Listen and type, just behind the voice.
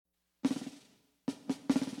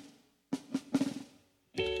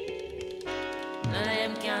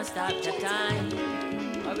can't stop the time.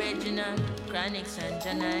 Original, Chronics and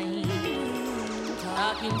Janai.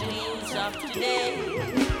 Talking to you of today.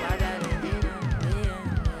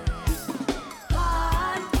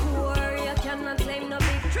 Hardcore, you cannot claim no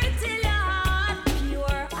victory till your heart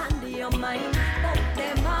pure and your mind. But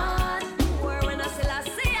them hardcore, when I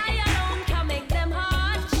say I alone can make them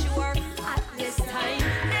hard sure at this time.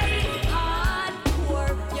 They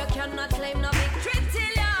hardcore, you cannot claim no victory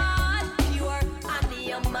till your heart pure and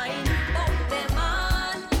your mind. But them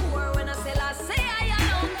hardcore, when I say I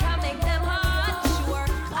alone can make them hard sure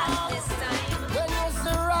at this time. When you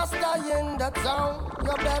see Rasta in the town,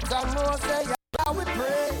 you better know say how we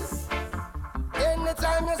praise.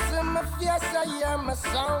 Anytime you see my face, you hear my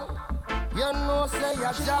sound. You know say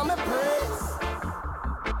you shall me praise.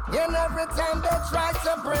 And every time they try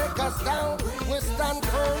to break us down, we stand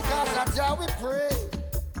firm cause that's how we pray.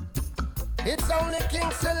 It's only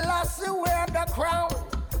King Selassie wear the crown.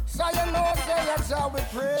 So you know say that's how we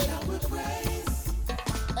pray.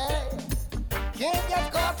 Hey, can't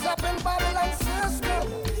get caught up in Babylon system.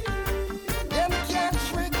 Them can't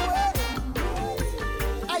trick way.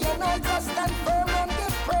 I know just stand firm and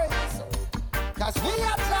give praise. Cause we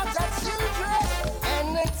are God's children.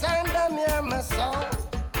 Anytime them hear my song,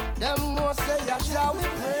 them know say that's how we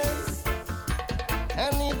praise.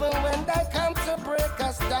 And even when they come to break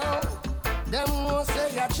us down, them know say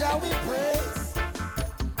that's how we praise.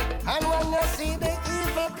 And when you see the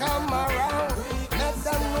evil come around, let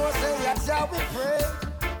them know say that's how we pray.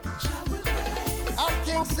 Our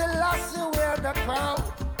King Selassie wear the crown,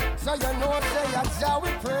 so you know say that's how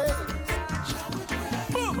we pray.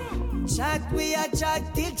 Chat we a chat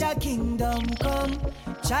till your kingdom come.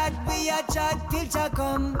 Chat we a chat till your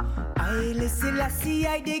come. I listen, I see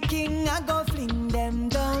I the king, I go fling them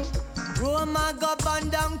down. Rome I go burn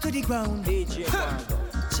down to the ground. DJ Margo.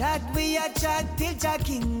 Chat we a chat till your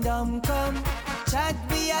kingdom come. Chat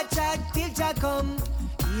we a chat till your come.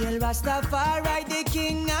 Hail Rastafari the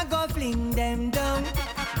king, I go fling them down.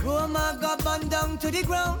 Rome I go burn down to the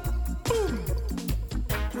ground. Boom.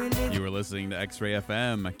 You were listening to X-Ray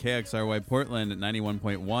FM, KXRY Portland at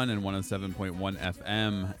 91.1 and 107.1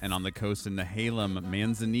 FM, and on the coast in Nehalem,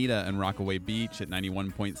 Manzanita, and Rockaway Beach at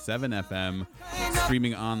 91.7 FM,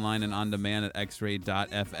 streaming online and on demand at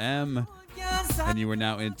xray.fm. And you are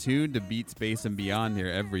now in tune to Beats, Bass, and Beyond here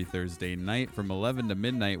every Thursday night from 11 to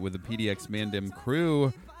midnight with the PDX Mandim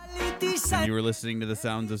crew. And you were listening to the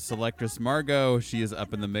sounds of Selectress Margo. She is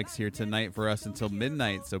up in the mix here tonight for us until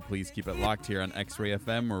midnight, so please keep it locked here on X-Ray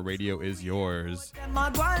FM, where radio is yours.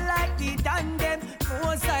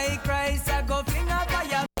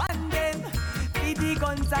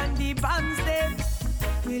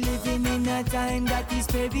 We're living in a time that is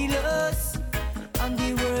perilous, and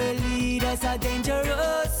the world leaders are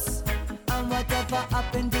dangerous, and whatever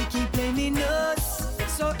happened they keep blaming us.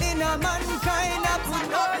 So in a mankind I put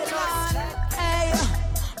no trust. Hey,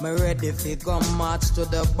 me ready fi go march to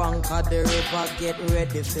the bank of the river. Get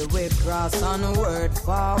ready fi we cross on word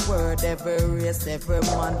forward. Every race, every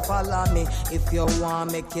man follow me. If you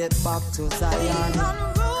want me get back to Zion.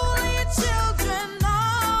 Unruly children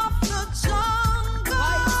of the jungle,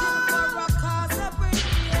 fighting for a cause every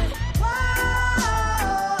day.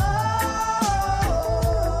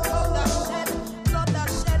 Blood that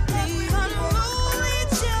shed. Unruly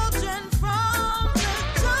children from the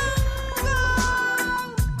jungle.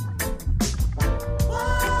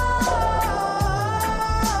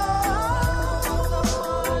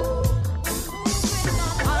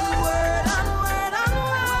 Onward, onward,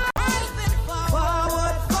 onward.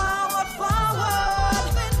 Forward, forward, forward.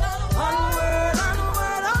 Onward,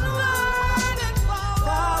 onward, onward.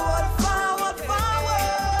 Forward, forward,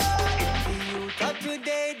 forward. the youth of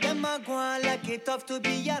today, them a go on like it tough to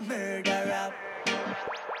be a murderer.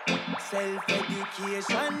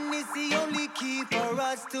 Self-education is the only key for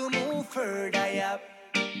us to move further, yeah.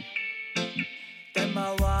 Them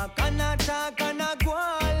a walk and a talk and a go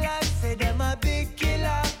on like say them a big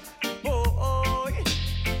killer. Oh, oh.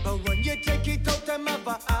 But when you check it out, them have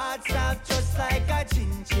a hard stop just like a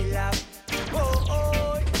chinchilla. Oh,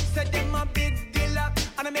 oh. Say them a big dealer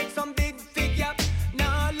and I make some big figure.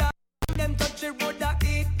 Now nah, them touch the road and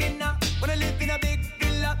eat dinner. Wanna live in a big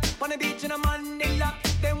villa, on a beach in a Manila.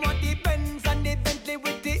 Them want the Benz and the Bentley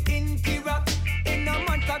with the interior. In a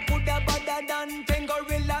month I could have better than 10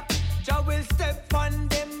 gorilla. Jah will step on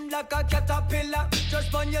them like a caterpillar.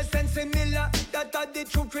 Just burn your sense similar. That are the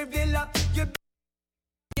true revealer. You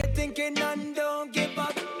thinking and don't give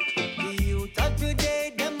up. The youth of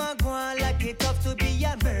today, them a go on like it tough to be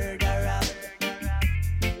a murderer.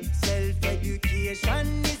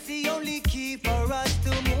 Self-education is the only key for us to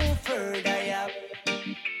move further, yeah.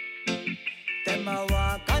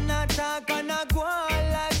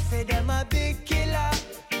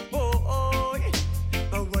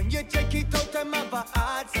 you check it out, them have a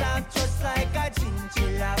heart soft just like a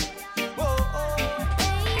chinchilla.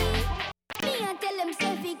 Me and tell them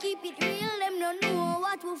self we keep it real. Them don't know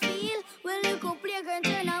what we feel. When we go play and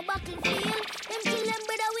turn our battlefield. Them kill them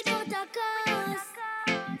brother without a cause.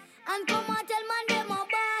 And come and tell man them a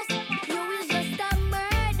boss. You is just a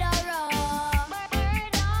murderer.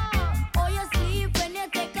 Oh, you sleep when you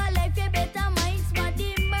take a life. You better mind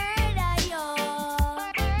somebody murder you.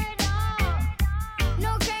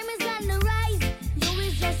 No crime is on the rise. You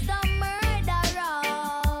is just a murderer.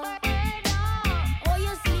 Oh,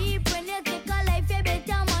 you sleep when you take a life. You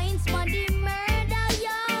better mind somebody murder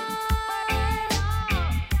you.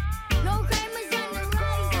 No crime is on the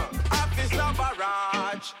rise. Officer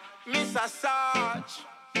Barrage, Mr. Sarge,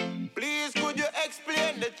 please could you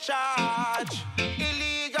explain the charge?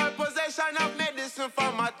 Illegal possession of medicine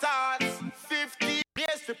for my thoughts. 50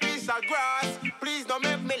 years to piece of grass. Please don't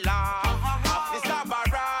make me laugh. Officer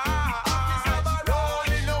Barrage, don't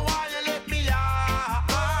in the while you let me laugh.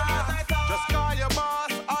 Just call your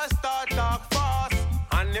boss or start talk fast.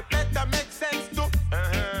 And it better make sense too.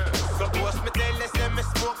 Suppose me tell you say me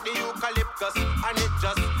smoke the eucalyptus and it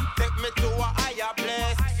just take me to a higher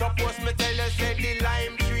place. Suppose me tell you say the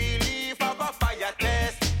lime tree leaf have a fire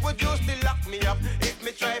test. Would you still lock me up if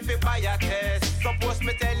me try to buy a test? Suppose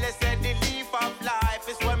me tell you say the leaf of life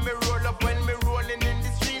is when me roll up when me rolling in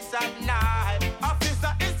the streets at night.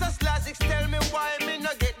 Officer, it's a slash, tell me why me no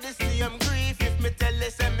get the same grief if me tell you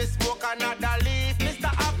say me smoke another leaf.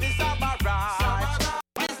 Mr. Officer Barrage,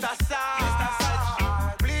 Mr.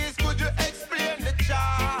 Sarge, please could you explain the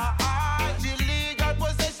charge? Illegal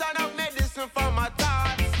possession of medicine for my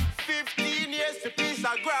thoughts. 15 years to piece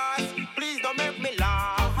of grass. Please don't make me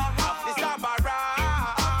laugh. Officer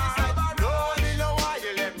Barrage, don't know why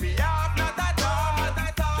you let me off. Not at all.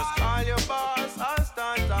 Just call your boss and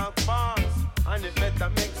start talk fast. And it better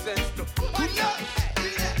make sense to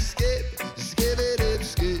Skip, skip it up,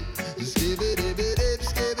 skip, skip it up,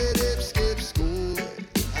 skip it up, skip school.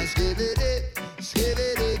 And skip it up, skip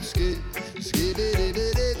it up, skip, skip it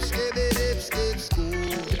up, skip it up, skip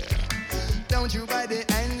school. Don't you buy the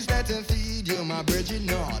ends that feed you, my virgin,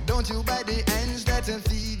 no. Don't you buy the ends that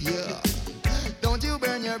feed you. Don't you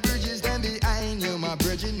burn your bridges then behind you, my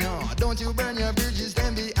virgin, no. Don't you burn your bridges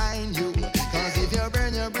then behind you. Cause if you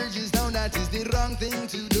burn your bridges down, that is the wrong thing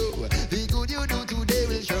to do. The good you do today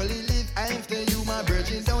will surely live after you, my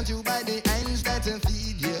virgin. Don't you buy the ends that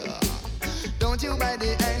feed you. Don't you buy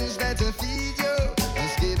the ends that feed you. And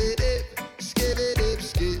skip it up, skip it up,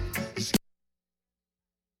 skip,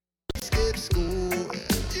 skip school.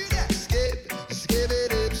 Skip, skip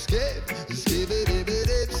it up, skip, skip it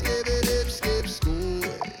up, skip it up, skip school.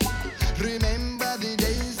 Remember the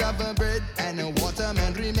days of bread and water,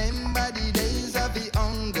 man. Remember the days of the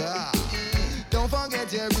hunger. Don't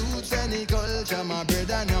forget your roots and the culture, my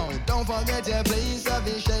brother, no. Don't forget your place of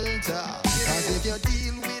the shelter. Cause if you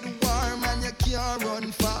deal with warm and you can't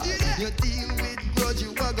run far, you deal with grudge,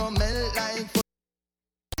 you are gonna melt like fire.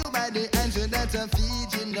 You buy the answer that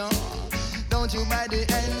feed you, no. Don't you buy the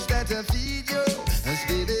ends that feed you. And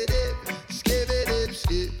skip it up, skip it up,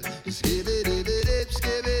 skip, skip it up,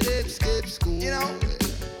 skip it up, skip school. You know,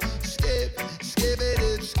 skip, skip it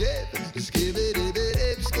up, skip, skip it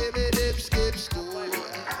up, skip it up, skip school.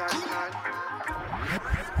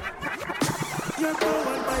 You're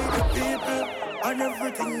powered by the people, and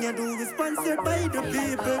everything you do is sponsored by the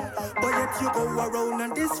people. But yet you go around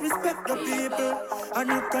and disrespect the people. And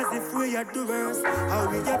look as if we are the worst. How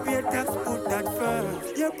we get paid tax, put that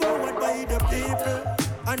first. You're powered by the people,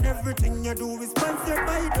 and everything you do is sponsored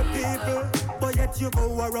by the people. But yet you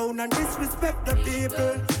go around and disrespect the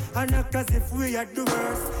people. And look as if we are the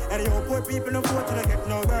worst. And you poor people no vote to get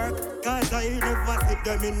no work. Cause I never see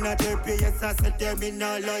them in a JPS, I set them in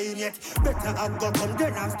a line yet. Better I go come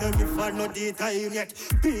then ask them if I know the time yet.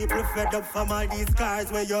 People fed up from all these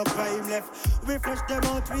cars where your crime left. We flush them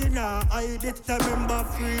out, we now hide it. Remember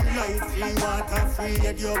free light, free water, free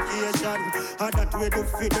education. And that we do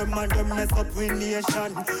feed them and them mess up with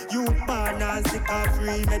nation. You born and sick of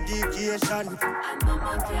free medication. And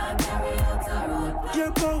mama can't carry out a road.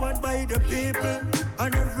 You're powered by the people,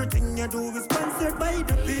 and everything you do is sponsored by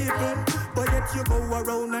the people. But yet you go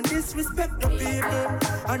around and disrespect the people.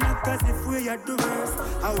 And not as if we are the worst.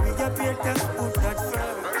 How we get paid tax, put that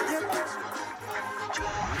first.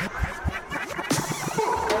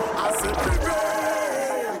 I said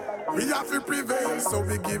prevail, we have to prevail. So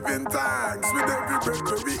we giving thanks with every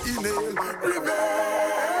breath we inhale.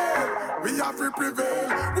 Prevail, we have to prevail.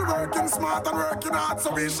 We working smart and working hard,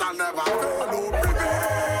 so we shall never fail. Oh,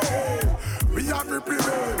 prevail, we have to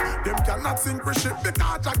prevail. Them cannot sink we ship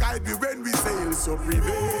because I guide we when we sail. So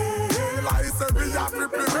prevail, I say we have to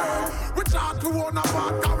prevail. We try to own a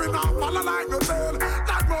part, coming up, follow like no tail.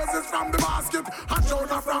 Like Moses from the basket, and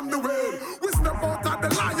Jonah from the whale. We step out of the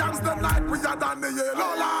lions, the night we are done the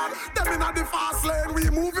yellow Lord. Them in the fast lane, we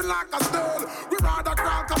moving like a snail. We rather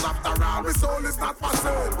crawl, cause after all, we soul is not for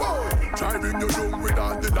sale. Whoa, driving you down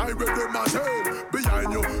without the die with them a tail.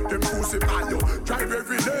 Behind you, them crucify you. Drive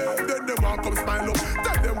every day, then them want come smile up.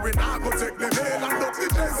 Tell them we not go take the veil and not the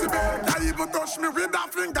Jezebel. Can't even touch me with a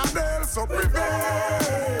fingernail. So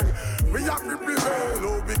prevail, we have to prevail.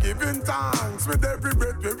 Oh, we giving thanks with every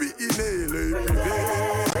breath where we inhale. Hey,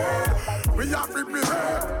 prevail, we have to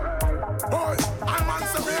prevail. Boy,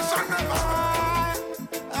 emancipation never.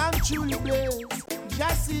 I'm truly blessed,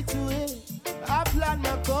 just see to it. I plan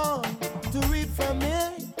my call to read from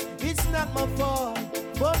it. It's not my fault,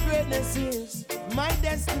 but greatness is my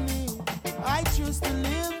destiny. I choose to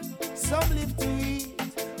live, some live to eat.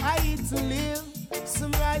 I eat to live,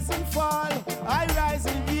 some rise and fall. I rise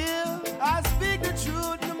and give. I speak the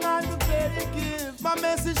truth, no man to pay the give. My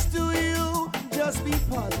message to you, just be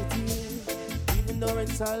positive. Even though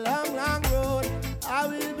it's a long, long road, I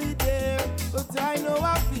will be there. But I know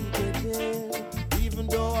I'll be there. Even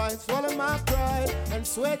though I swallow my pride and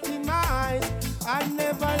sweat in my eyes, I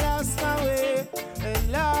never lost my way.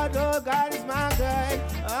 And Lord, oh God is my guide.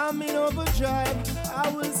 I'm in overdrive. I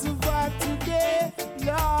will survive today.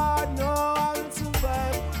 Lord, no, I will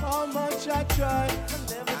survive. How much I try, I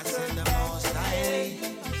never turn back.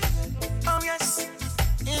 Oh yes,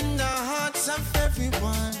 in the hearts of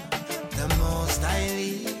everyone, the most I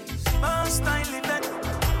live. Most I live it.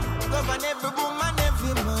 Govern every woman,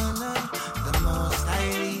 every man. The most I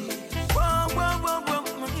live. Whoa, whoa, whoa, whoa,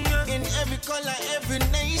 yeah. In every color, every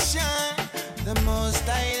nation. The most I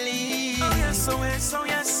live. Oh yes, oh yes, oh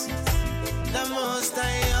yes. The most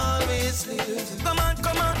I always live. Come on,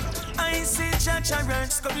 come on. I see Chacha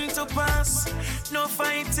words coming to pass. No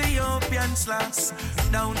fight Ethiopians last.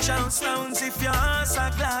 Down chance downs if your heart's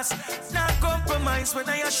a glass. Not compromise when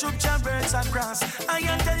I shoot your birds across. I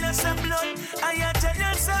tell you some blood. I tell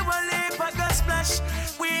you some wale paga splash.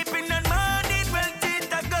 Weeping and mourning well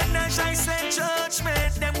teeth a ganache. I say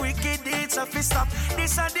judgment. Them wicked deeds of fist up.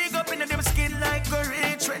 This a dig up in them skin like a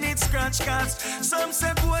rich when it scratch cast. Some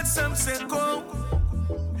say good, some say go.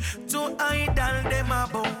 To idol them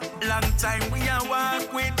about. Long time we a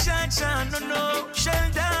walk with Chacha, no.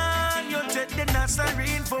 Sheldon, you take the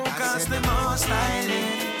Nazarene focus, the most I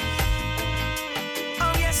live.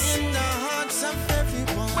 Oh yes, in the hearts of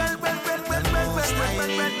everyone. Well.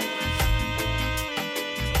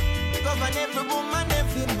 Govern every woman,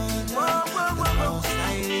 every man. The most I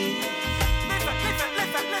live. Live it.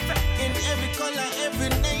 In every color, every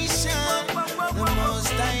nation. The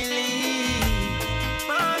most I live.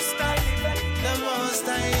 The most I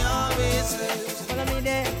always live. Follow me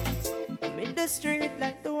there. I'm in the street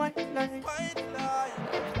like the white line.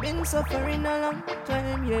 Been suffering a long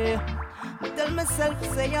time, yeah. I tell myself,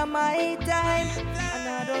 say I'm my time. And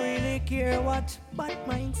I don't really care what bad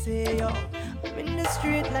mind say, yo. I'm in the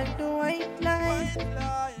street like the white line.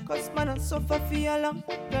 Cause man, I suffer for a long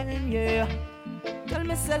time, yeah. Tell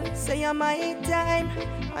myself, say I'm my time.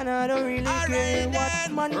 And I don't really care what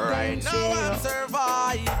man right say, yo. Right now I'm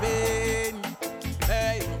surviving.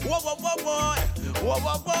 Hey, whoa,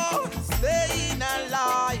 staying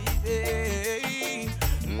alive, hey.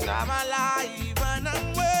 I'm alive and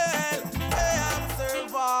I'm well, hey, I'm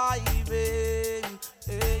surviving,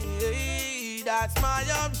 hey, that's my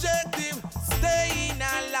objective, staying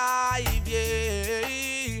alive,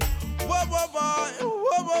 yeah. Whoa,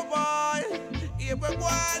 here we go.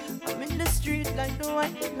 I'm in the street like the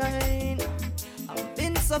white line. I've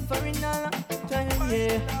been suffering a long time,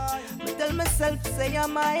 yeah. I tell myself, say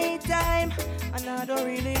I'm my time. And I don't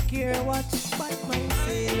really care what bad mind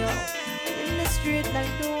say, yo. I'm in the street like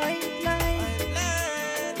the white line.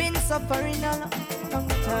 Been suffering a long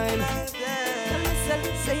time. Tell myself,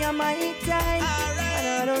 say I'm my time. And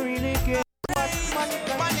I don't really care what bad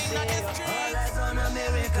mind say, all eyes on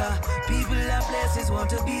America. People and places want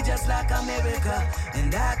to be just like America.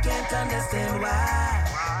 And I can't understand why.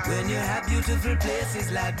 When you have beautiful places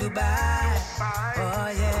like Dubai. Oh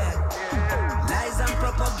yeah. Lies and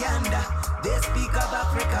propaganda, they speak of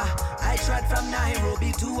Africa. I tried from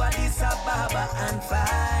Nairobi to Addis Ababa and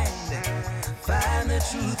find the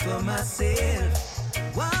truth for myself.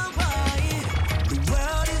 Wow, boy, the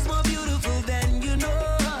world is more beautiful than you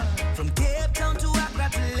know. From Cape Town to Accra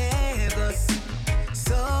to Lagos.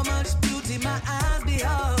 So much beauty my eyes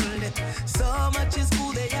behold. So much is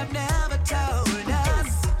cool they have never told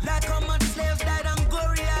us. Like how much slaves died on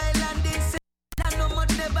Goree Island in St. And how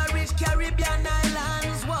much never rich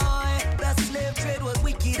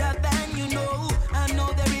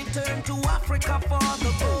Africa for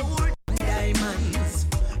the gold and diamonds.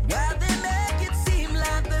 While they make it seem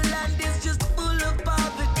like the land is just full of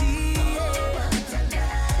poverty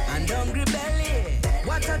and hungry belly.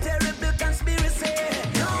 What a terrible conspiracy.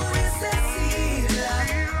 No, it's a sealer.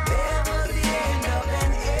 There was the end of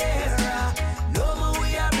an era. No more we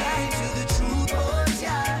are blind to the truth, but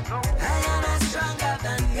yeah, I am as stronger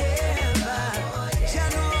than ever. You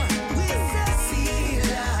know, it's a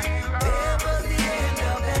sealer. There was the end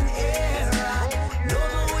of an era. No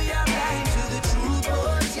more we are blind to the truth,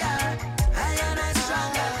 but yeah, I am as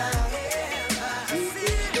stronger than ever.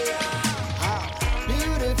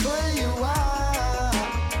 Beautiful you are.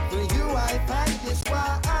 For you I fight this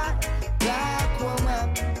war. Black woman.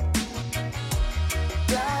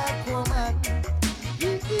 Black woman.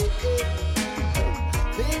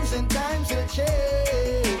 Things and times will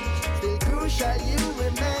change. Still crucial you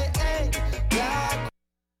remain.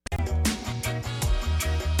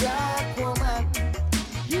 Black woman.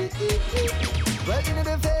 Working in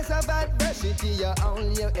the face of adversity, you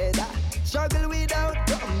own your head. Struggle without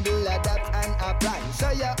grumble, adapt and apply.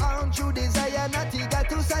 So your own true desire, not eager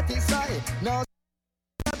to satisfy. No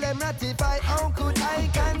problem ratify, how could I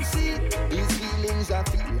concede these feelings I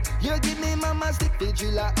feel? You give me mama stick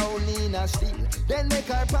vigil, I only in a steel. Then make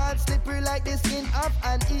our path slippery like the skin of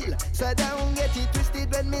an eel. So don't get it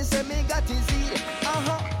twisted when me say me got his heel.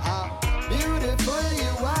 Beautiful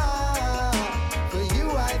you are. For you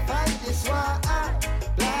I fight this war.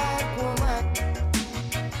 Black woman.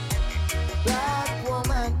 Black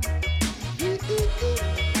woman.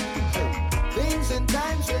 Things and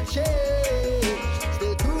times will change.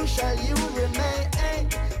 Still crucial you remain.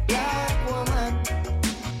 Black woman.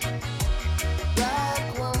 Black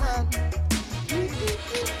woman.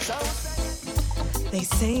 They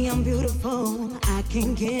say I'm beautiful, I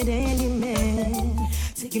can get any man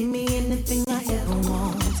to give me anything I ever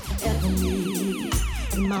want, ever need,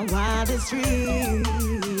 in my wildest dreams.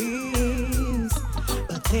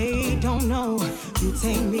 But they don't know you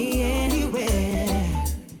take me anywhere,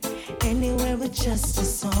 anywhere with just a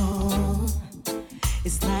song.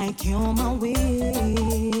 It's like you're my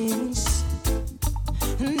wings.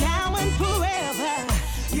 Now and forever,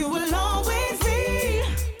 you will always be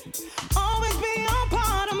a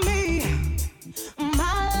part of me.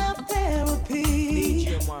 My love therapy.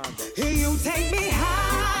 You take me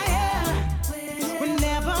higher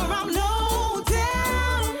whenever I'm low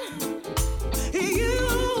down. You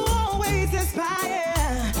always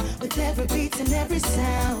inspire with every beat and every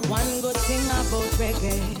sound. One good thing about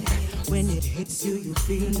reggae, when it hits you, you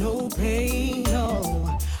feel no pain,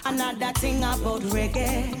 no. Another thing about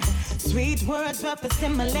reggae, sweet words will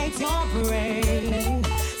stimulate your brain.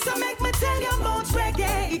 So make me tell you about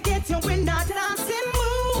reggae. It gets you in that dancing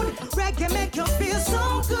mood. Reggae make you feel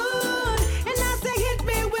so good. And I say hit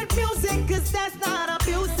me with music, cause that's not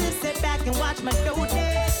abusive. Sit back and watch me do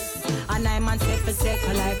this. And I'm on step for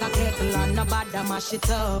second like a kettle on the bottom, mash it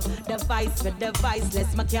up. Device for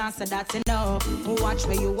deviceless, my cancer, that's enough. Watch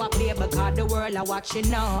where you are play because the world are watching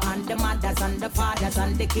now. And the mothers and the fathers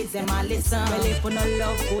and the kids, them all listen. Well, if you no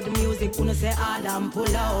love good music, you no say all and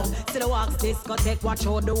pull up. Still walks discotheque, watch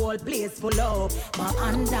how the whole place full up. My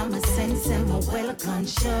under my sense and my well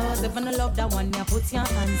conscious. If you no love that one, you put your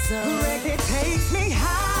hands up. Reggae takes me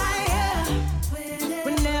higher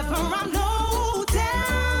whenever I'm low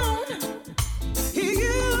down.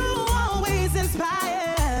 You always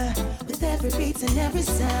inspire with every beat and every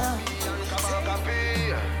sound.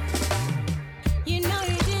 You know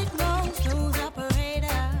you did wrong, smooth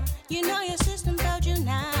operator. You know your system failed you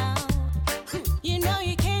now. You know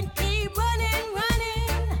you can't keep running,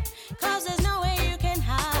 cause there's no way you can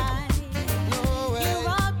hide. No way. You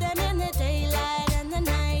rob them in the daylight and the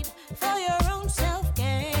night for your own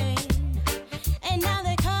self-gain. And now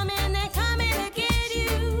they're coming to get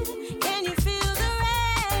you. Can you feel the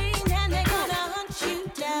rain? And they're gonna hunt you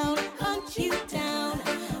down, hunt you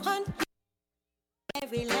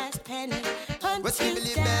every last penny. Hunt you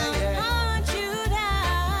down, hunt you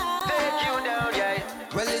down. Take you down, yeah.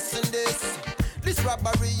 Well, listen this. This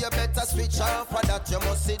robbery, you better switch off for that. You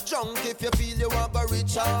must sit drunk if you feel you want to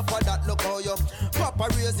reach off for that. Look how you proper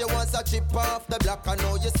raise you once a chip off the block. I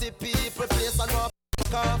know you see people place and walk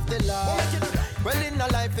off the line. Well, in a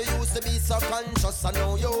life you used to be so conscious. I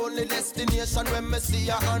know your only destination when me see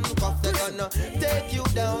you handcuff. They're gonna take you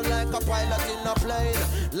down like a pilot in a plane,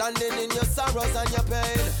 landing in your sorrows and your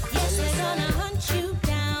pain. Yes, they're gonna hunt you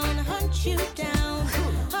down, hunt you down,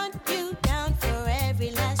 hunt you down for every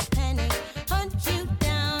last penny. Hunt you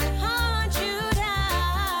down, hunt you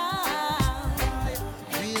down.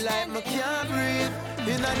 Feel like me can't breathe,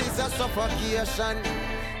 in a this a suffocation.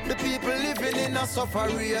 The people living in a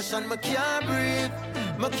sufferation. Me can't breathe,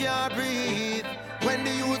 me can't breathe. When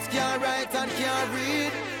the youths can't write and can't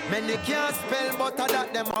read, many can't spell, but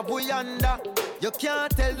that them have we under. You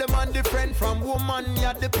can't tell the man different from woman.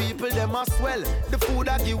 Yeah, the people them as well. The food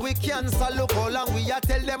I give we cancer. Look how long we a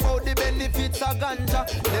tell them about the benefits of ganja.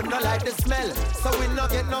 Them not like the smell, so we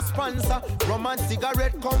not get no sponsor. Rum and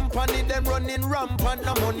cigarette company, them running rampant.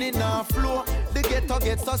 No money now flow. The ghetto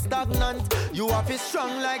gets so stagnant. You have it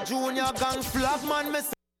strong like junior gang flag man. Me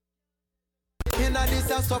say in a this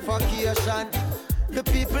a suffocation. The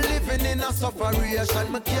people living in a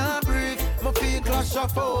sufferation. Me can't breathe, me feel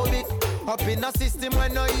claustrophobic. Up in a system where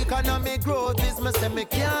no economic growth is. Me say me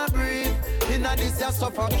can't breathe, in a this a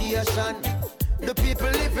suffocation. The people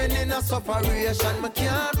living in a sufferation. Me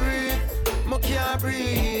can't breathe, me can't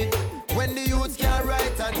breathe. When the youths can't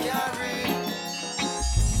write and can't read.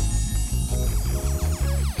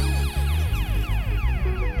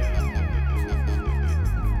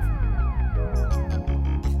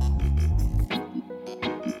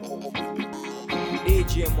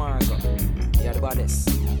 DJ Margo, you're the baddest.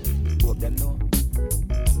 Hope them know.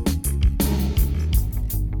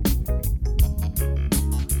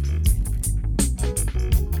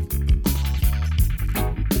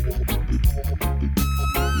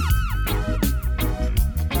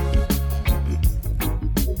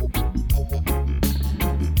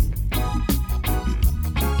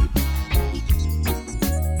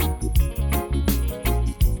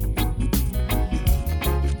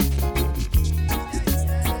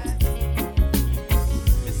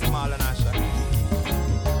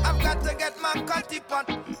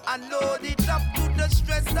 And load it up to the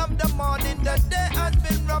stress of the morning. The day has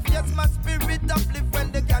been rough, yes, my spirit uplift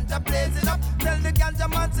when the ganja blazing up. Tell the ganja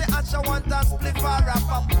man say Asha want a spliff or wrap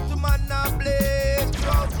up. To man a blaze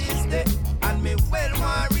throughout this day. And me well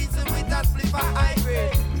want reason with a spliff or high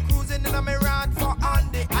grade. Cruising in a me rod for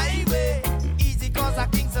on the highway. Easy cause a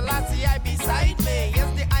King Selassie I beside me.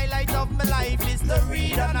 Yes, the highlight of my life is to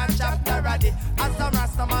read on a chapter of it. As a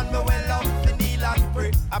Rasta man, me well love to kneel and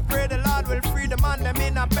pray. I pray the Lord will free the man them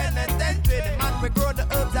in a penitentiary. The man will grow the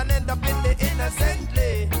herbs and end up in the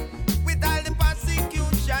innocently. With all the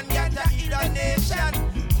persecution, ganja eat a nation.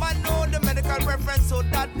 Man know the medical reference so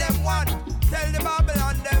that them want. Tell the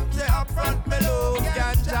Babylon them say up front below.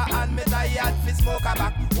 Ganja and me tired fi smoke a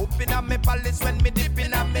back. Open up me palace when me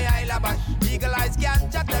dipping up me Isla legalize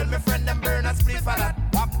ganja, tell me friend them burn a split for that.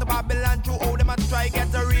 Walk to Babylon through all them and try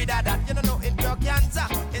get a read of that. You don't know it your cancer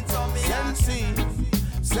in some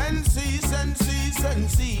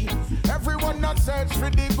Sensi. Everyone not search for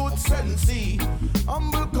the good sensi.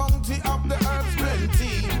 Humble county of the earth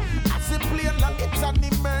plenty. As a plane like it's an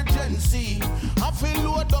emergency. I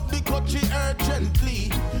feel load up the country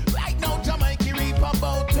urgently. Right now Jamaica reap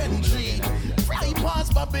about 10 tree. Fly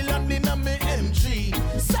past Babylon in a me M3.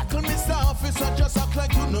 Circle Mr. Officer just act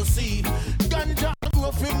like you no see. Ganja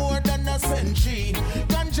grow for more than a century.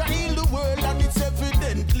 Ganja heal the world and it's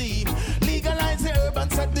evidently. Legalize the herb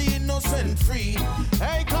and set the innocent free.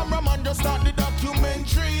 Hey cameraman, just start the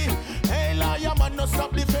documentary. Hey liar man, no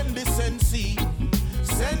stop defend the sensi.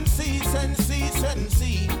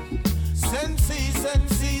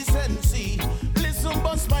 Sensi. Listen,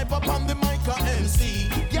 bust my pop on the mic and MC.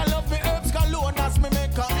 Girl love me herbs cologne as me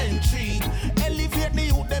make a entry. Elevate the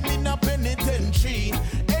youth them in a penitentiary.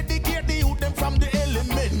 Educate the youth them from the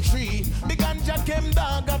elementary. The ganja came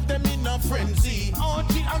dog of them in a frenzy.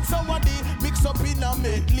 OG and somebody mix up in a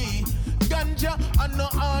medley. Ganja and no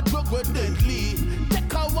hard drug with deadly.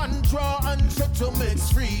 Take a one draw and set to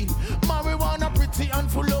mix free. Marijuana pretty and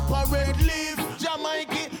full up a red leaf.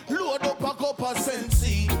 Jamaica load up a cup of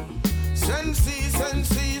sensi.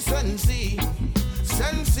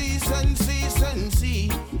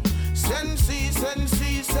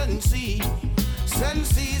 Sensi.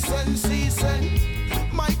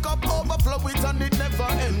 My cup overflow it and it never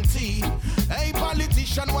empty. Hey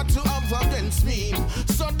politician, what you have against me?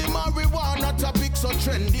 So the marijuana topic so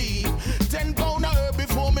trendy. 10 pound a herb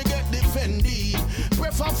before me get the Fendi.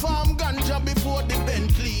 Prefer farm ganja before the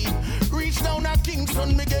Bentley. Reach down a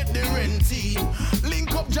Kingston, me get the renty.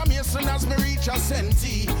 Link up Jamaican as me reach a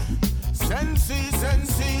centi.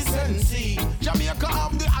 Sensi. Jamaica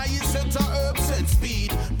have the highest set of herb set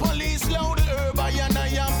speed. Police loud the herb, I am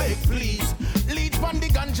beg please. Leech pan the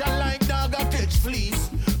ganja like dog a catch fleas.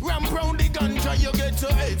 Ramp round the ganja, you get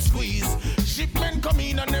your head squeeze. Shipment come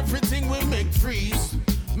in and everything will make freeze.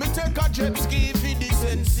 Me take a jet ski for the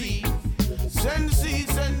sensi. Sensi.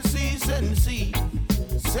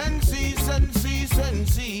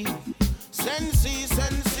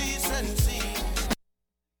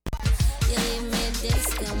 You leave me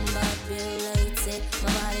discombobulated. My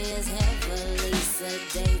body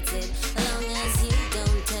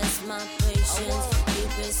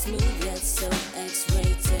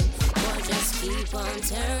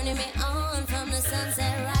turning me on from the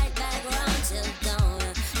sunset right back around till dawn.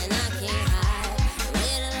 And I can't hide the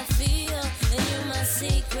way that I feel, and you my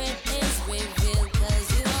secret is revealed. Cause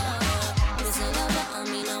you are Mr. Lover, I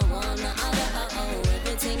mean I wanna other.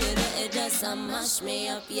 Everything you do, it does some mash me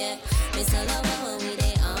up, yeah. Mr. Lover, when we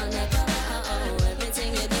they on the go.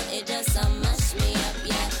 Everything you do, it does some mash me up,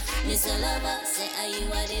 yeah. Mr. Lover, say are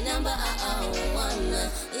you are the number one?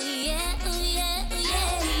 Ooh yeah, ooh yeah, ooh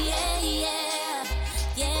yeah, yeah, yeah.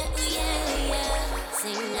 Yeah, ooh yeah, yeah.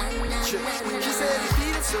 Sing na na na. She said it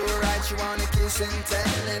feels so right, she wanna kiss and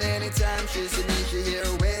tell. And anytime she see me, she hear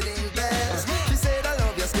wedding bells. She said I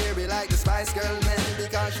love you scary like the Spice Girl man,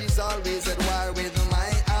 because she's always at war with my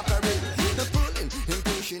apparel. The pulling and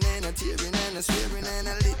pushing and a tearing and a swearing and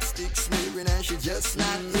a lipstick smearing, and she just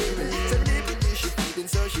not hearing. So liberty she feeding,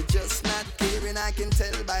 so she just not caring. I can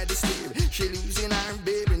tell by the stare, she losing her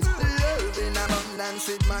bearings. Love in abundance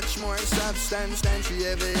with much more substance than she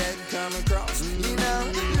ever had come across. You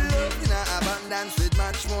know, love in abundance with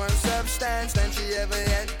much more substance than she ever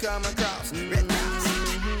had come across.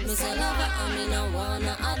 Mr. Lover, I mean I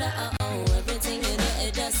wanna other. Everything you do,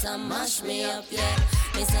 it does some mash me up, yeah.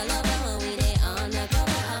 Mr. Lover, when we they on the go.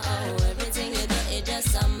 Everything you do, it does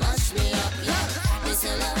some mash me up, yeah. Mr.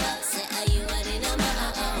 Lover, say are you are the number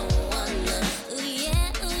one? Ooh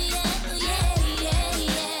yeah, ooh yeah, ooh yeah, yeah,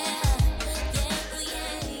 yeah. Yeah, ooh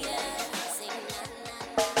yeah, yeah. Sing na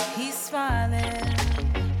na. He's smiling,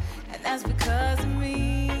 and that's because of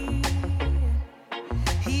me.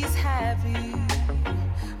 He's happy,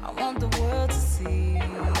 I want the world to see.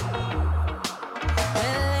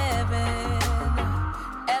 We're living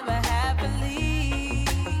ever happily,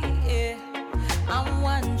 yeah. I'm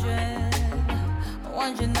wondering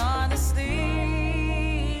honestly,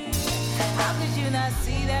 how could you not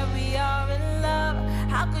see that we are in love?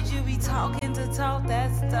 How could you be talking to talk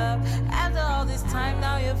that stuff? After all this time,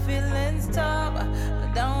 now your feelings tough.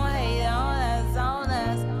 But don't hate on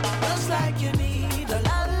us. Looks like you need a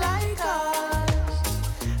lot like us,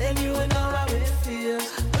 then you would know how it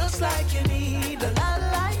feels. Looks like you need a lot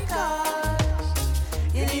like us,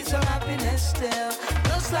 you need some happiness still.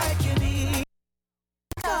 Looks like you need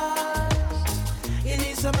us, you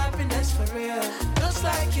need some happiness for real. Looks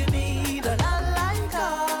like you need a lot like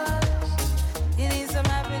us, you need some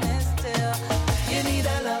happiness still. You need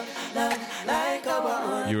a love like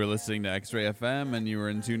our own. You were listening to X-Ray FM, and you were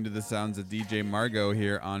in tune to the sounds of DJ Margo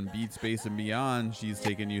here on Beat Space and Beyond. She's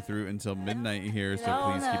taking you through until midnight here, so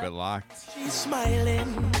please keep it locked. She's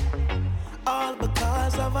smiling, all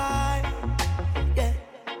because of yeah.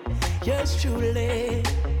 Yours truly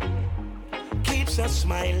keeps us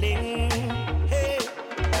smiling. Hey,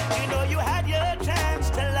 you know you had your chance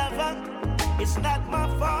to love her. It's not my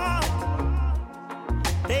fault.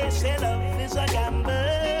 They say love is a gamble.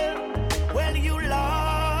 Well, you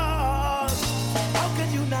lost. How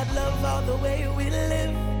could you not love all the way we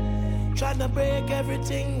live? Trying to break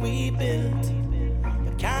everything we built.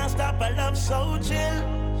 You can't stop a love so chill.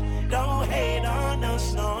 Don't hate on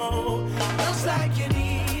us, no. Looks like you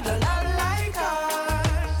need a lot like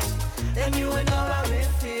us, then you would know how it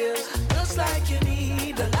feels. Looks like you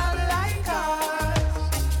need a lot like us,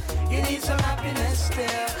 you need some happiness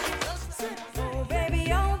still. Oh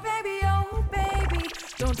baby, oh baby, oh baby,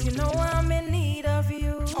 don't you know I'm in need of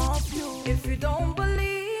you? If you don't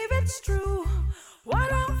believe it's true, what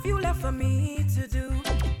have you left for me to do?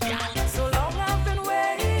 So long I've been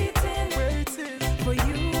waiting for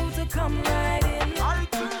you to come right in.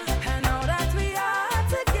 And now that we are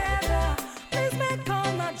together, please make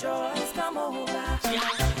all my joys come over.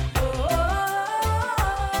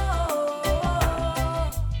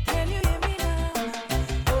 Can you hear me now?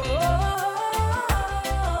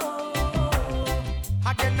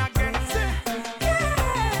 Again, again.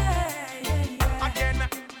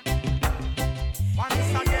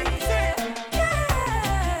 Once again, hey.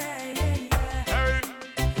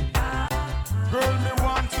 Girl, me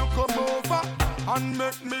want to come over and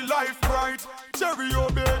make me life bright. Cherry, oh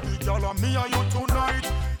baby, girl, and me and you tonight.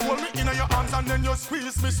 Hold me in your arms and then you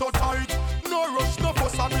squeeze me so tight. No rush, no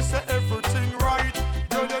fuss, and me say everything right.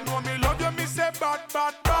 Girl, you know me love you, me say bad.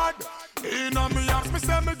 In a me arms, me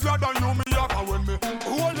say me glad and you me up. And when me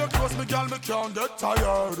hold you close, me girl, me can't get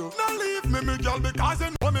tired. Now leave me girl, because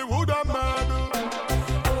you know me woulda mad.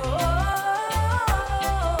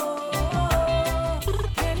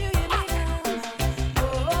 Can you hear me now?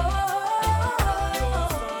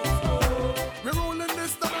 We're rolling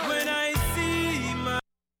this time. When I see my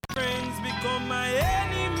friends become my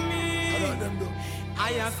enemy,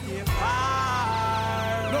 I ask if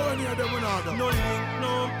far. No any of them will not. No link,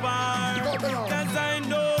 no bar. Cause I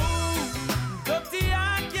know dirty I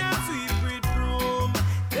can't sweep with broom.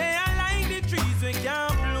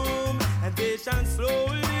 temptation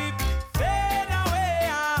slowly fade away.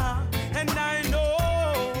 And I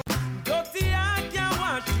know dirty heart can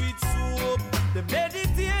wash with soap. The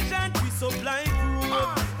meditation twist up like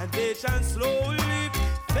rope, and they can slowly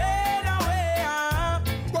fade away.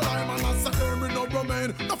 Well, I'm an assassin, me no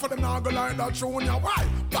remain. Enough for them now go like that show ya. Why?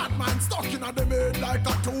 Bad man stuck in a them head like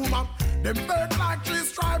a tumor. Them fake like three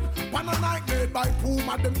stripe, pan a night made by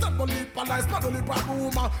Puma. Them temple lip a lies, paddle lip a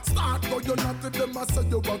rumor. Start go you not if them a say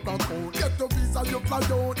you got a count. Get your visa, you fly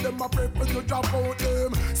out, them a pray for you drop out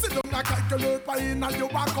them. Sit down a calculate by in and you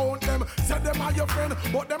account them. Say them are your friend,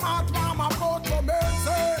 but them heart mama about to me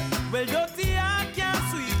say. Well, dirty heart can't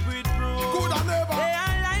sweep with broom. Good and never. They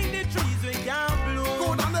are like the trees we can't bloom.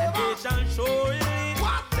 Good and never. They shall surely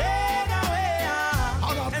fade away.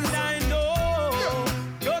 And I know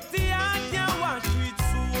dirty heart can wash with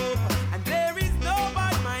soap, and there is no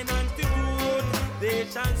bad mind antidote. They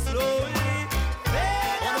shall slowly fade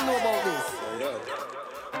away. I don't know about this.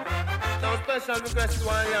 Now special request to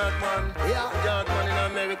one yard man. Yeah. Yard man in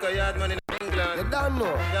America, yard man in England. You don't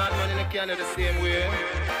know. Yard man in Canada the same way.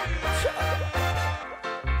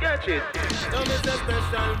 Catch it. Now it's a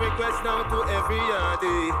special request now to every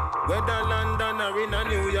yardie. Whether London or in a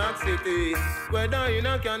New York City, whether in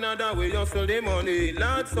a Canada where you hustle the money.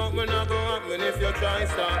 Lord, something not go happen if you try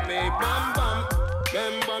stop me. Bam bam.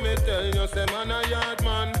 Remember me tell you, say man a yard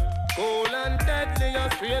man. Cool and deadly, a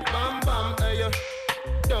straight bam bam. Hey,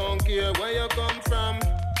 don't care where you come from.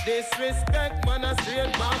 Disrespect, man, a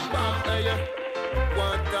straight bam bam. Hey,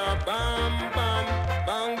 what a bam bam.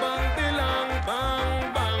 Bang bang belong,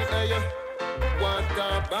 bang bang. Hey, what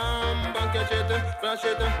a bam bang. Catch it, flash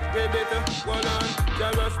it, rib it, hold on.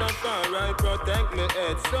 Jah Rastafari protect me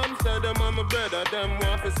head. Some say them on my brother, them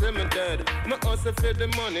want to see me dead. My hustle for the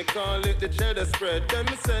money, call it the cheddar spread. Then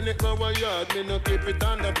me send it to a yard, me no keep it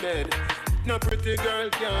on the bed. No pretty girl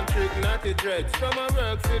can't trick naughty dreads. Some a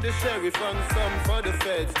work for the sheriff and some for the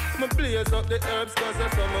feds. Me blaze up the herbs cause I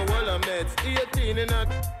saw my wall of meds. 18 in a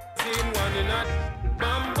team, 1 in a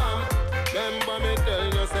bam bam. Remember me tell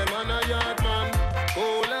you, say man a yard man.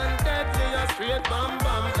 Cool and deadly, a straight bam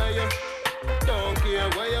bam. Hey, don't care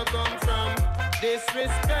where you come from.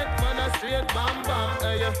 Disrespect, man, a straight bam bam.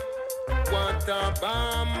 Hey, what a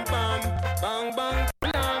bam bam. Bang bang,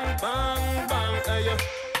 bang bang bang. Hey,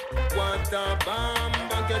 what a bam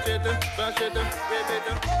bang. Catch it, flash it, rip it.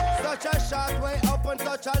 Such a short way up and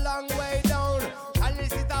such a long way down. And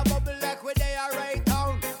this is a bubble like where they are right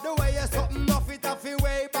down. The way you're something off it off your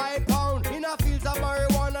way by pound. In a fields of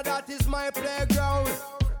marijuana, that is my playground.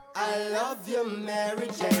 I love you, Mary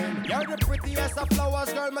Jane. You're the prettiest of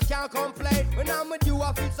flowers, girl, me can't complain. When I'm with you,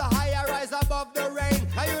 I feel so high, I rise above the rain.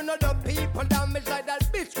 And you know the people damage like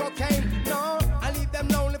that bitch cocaine. No, I leave them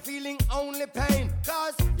lonely, feeling only pain.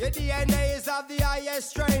 Cause your DNA is of the highest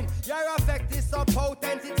strain. Your effect is so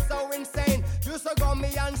potent, it's so insane. You so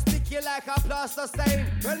gummy and sticky like a plaster stain.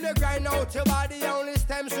 When you grind out your body, only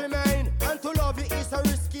stems remain. And to love you is so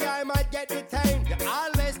risky, I might get detained. You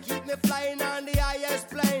always keep me flying on the highest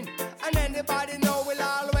plane. And anybody know will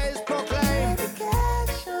always proclaim.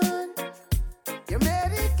 Medication. Your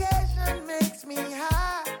medication makes me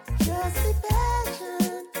high. Just the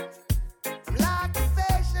passion. I'm like a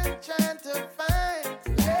patient trying to find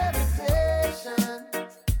levitation.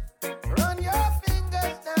 Run your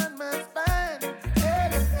fingers down my spine.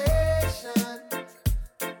 Meditation.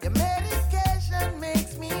 Your medication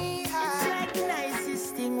makes me high. It's like the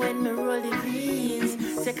nicest thing when me roll the greens.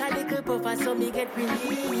 Take a little puff so me get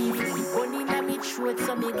relief. Gun inna me throat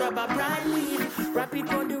so me grab a broad leaf. Wrap it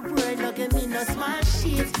round the world, no give me no small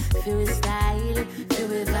shit. Feel we style, feel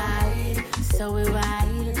we vibe. So we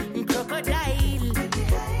wild, crocodile.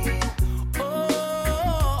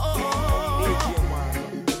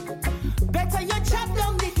 Better you chop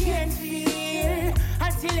down the cane field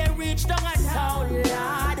until you reach down a town,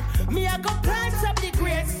 lad. Me a go plant up the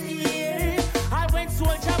great steel. And when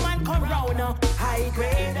soldier man come round, high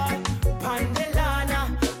grade up,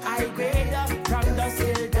 Pandelana. High grade up, from the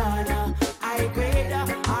Sildana. High grade up,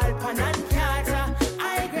 Alpan and Kata.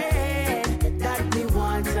 High grade, that me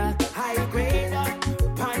want. High grade up,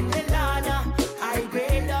 Pandelana. High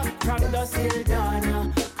grade up, from the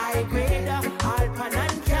Sildana. High grade up, Alpan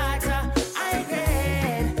and Kata. High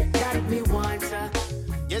grade, that me want.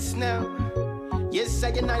 Yes now, yes I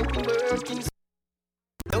and I been working.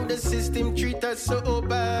 Though the system treat us so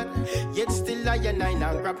bad, yet still I and I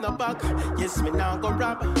now grab no back. Yes, me now go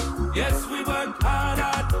rap. Yes, we work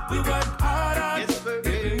hard, we work hard. Yes,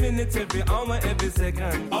 every minute, every hour, every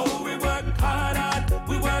second. Oh, we work hard,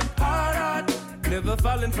 we work hard. Never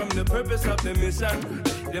falling from the purpose of the mission.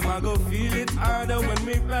 Them I go feel it harder when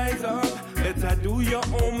we rise up. Better do your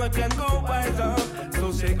homework and go wise up.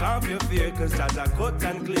 So shake off your fear, cause that's a cut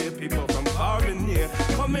and clear. People from far and near,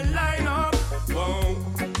 come and line up. Whoa.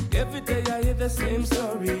 Every day I hear the same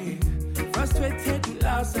story. Frustrated,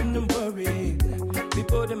 lost and them worry.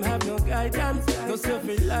 People them have no guidance, no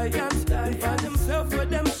self-reliance, and find themselves where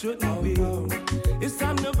them shouldn't be. It's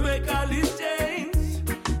time to break all these chains.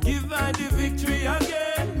 Give her the victory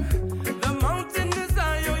again. The mountain is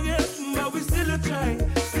high, oh yes, but we still a try,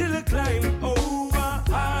 still a climb over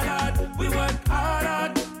hard. We work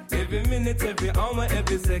hard. Every minute, every hour,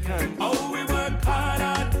 every second. Oh, we work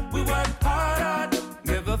hard. We work hard.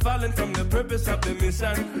 Never falling from the purpose of the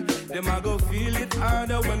mission. Them I go feel it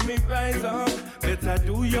harder when we rise up. Better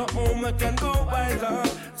do your homework and go wise up.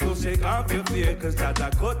 So shake off your fear, cause that's a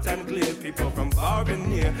cut and clear. People from far and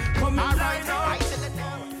near, come and line up.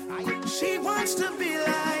 She wants to be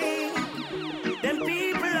like them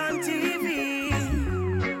people on TV.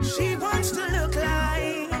 She wants to look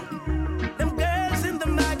like them girls in the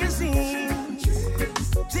magazine.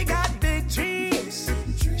 She got big dreams.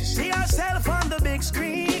 She see herself on the big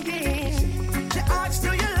screen. She asks,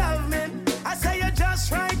 do you love me? I say you're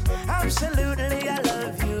just right. Absolutely, I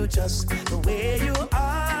love you just the way you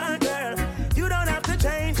are, girl. You don't have to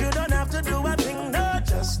change, you don't have to do a thing, no,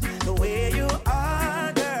 just the way you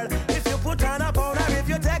are, girl. If you put on a bone or if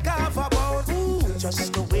you take off a bone, ooh,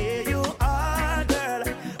 just the way you are, girl.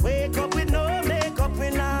 Wake up with no makeup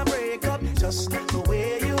when I break up, just the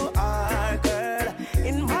way you are, girl.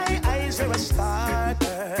 In my eyes, you're a star,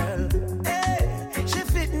 girl. Hey, she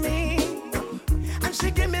fit me, and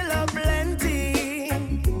she give me love plenty.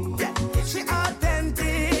 Yeah, she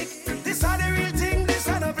authentic. This are the real thing, this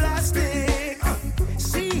are the plastic.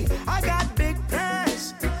 See, I got big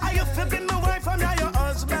plans. I you fi be my wife, I'm not your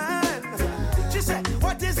husband. She said,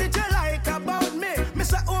 what is it you like about me?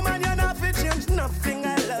 Mr. Woman, you're not fit change nothing.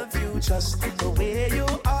 I love you just the way you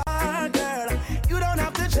are, girl. You don't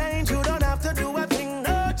have to change, you don't have to do a thing,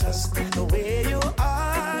 no, just the way you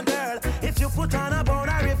are, girl. If you put on a bone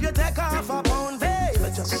or if you take off a bone, babe,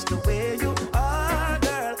 just the way you are,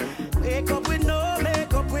 girl. Wake up with no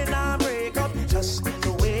makeup when I break up, just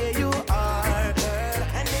the way you are, girl.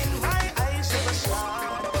 And in my eyes, you're a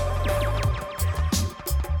star.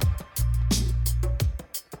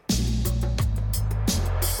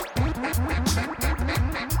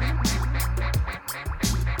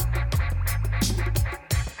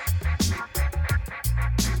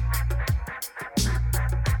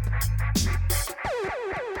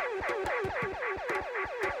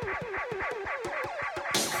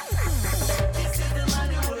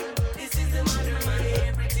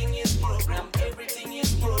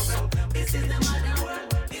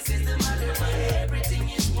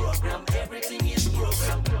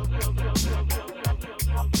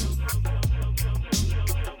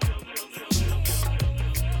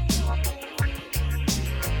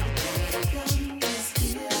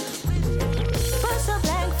 Bust a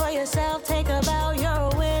blank for yourself, take a bow, you're a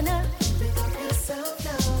winner.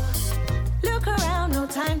 Look around, no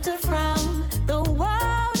time to frown. The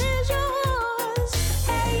world is yours.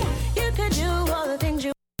 Hey, you could do all the things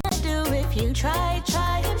you want to do if you try,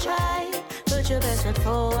 try, and try. Put your best foot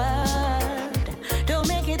forward. Don't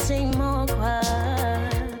make it seem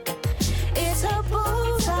awkward. It's a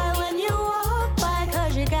bullseye when you walk by,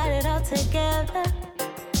 cause you got it all together.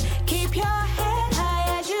 Keep your head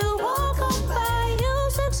high as you walk on by. You'll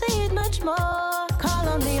succeed much more. Call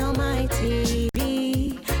on the Almighty.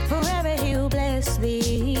 Forever He'll bless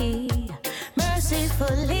thee.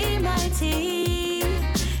 Mercifully mighty.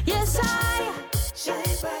 Yes, I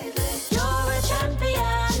shine brightly. You're a champion.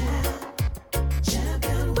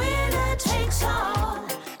 Winner takes all.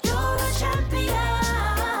 You're a champion.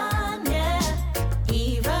 Yeah.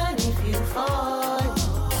 Even if you fall.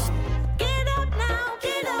 Get up now,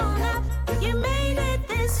 get on up. You made it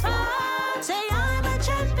this far. Say I'm a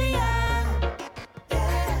champion.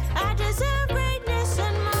 I deserve greatness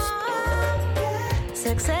and more.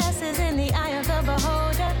 Success is in the eye of the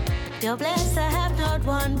beholder. You're blessed to have not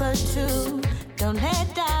one but two. Don't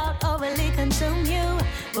let doubt overly consume you.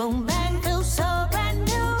 Boom bang feels so brand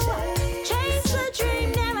new. Chase the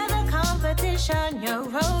dream, never the competition. Your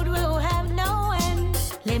road will have no end.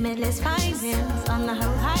 Limitless findings on the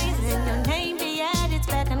horizon. Your name be at its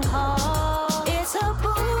beck and call. It's a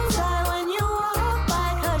bullseye when you walk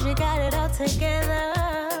by, cause you got it all together.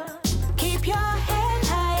 Keep your head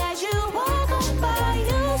high as you walk on by.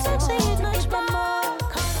 You'll succeed much more.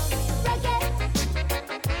 Reggae.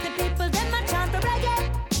 The people, them a chant the reggae.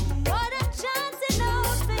 What a chance it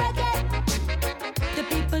knows for reggae. The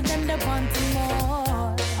people, them they want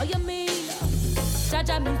more. Oh, you mean?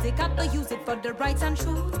 Jaja music, have to use it for the rights and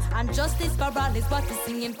truth. And justice for all is what we're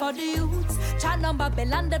singing for the youths. Chant number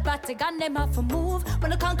bell and the Vatican, them have to move. When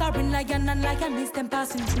the conquering lion and lioness, them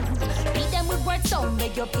passing through. Beat them with words sound,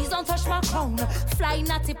 beg your please don't touch my crown. Fly,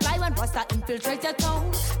 natty, fly when Rasta infiltrate your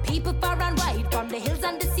town. People far and wide, from the hills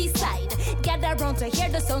and the seaside. Gather round to hear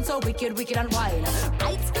the sound so wicked, wicked and wild.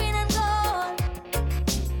 Lights, green and gold,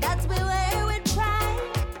 that's we wear with pride.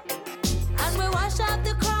 And we wash off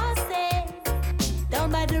the crosses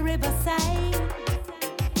down by the riverside.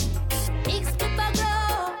 Big skipper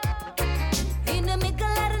glow in the middle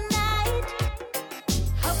of the night.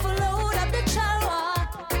 Half a load of the chara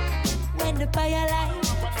when the firelight,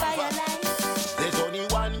 firelight. There's only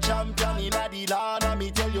one champion in the land, and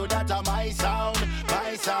me tell you that my sound,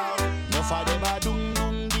 my sound. No for them a dung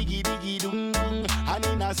dung, diggy diggy dung dung, and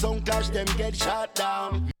in a sound clash them get shot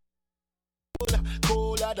down.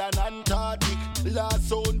 Colder than Antarctic. Last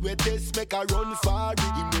sound we test make a run far.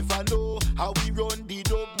 You never know how we run the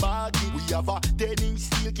dub market. We have a 10-inch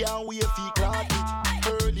steel, can't wait for crack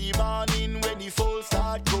it. Early morning when the full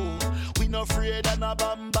start go, we no afraid and a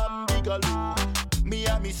bam bam bigelow. Me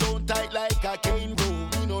and me sound tight like a cane row.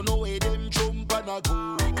 Me no know where them jump and a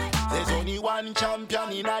go. There's only one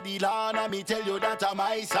champion in the land, and me tell you that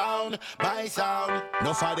my sound, my sound.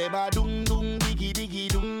 No for them a dung dung, diggy diggy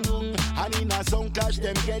dung dung, and in a sound clash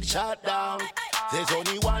them get shot down. There's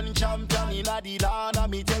only one champion in the land,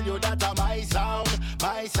 and me tell you that my sound,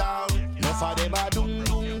 my sound. No for them a dung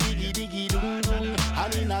dung, diggy diggy dung dung,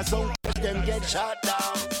 and in a sound clash them get shot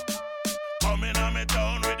down. Come in on me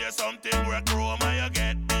town with you something where chrome and you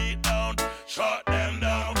get beat down. Shut them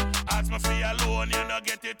down. Ask me for alone, you no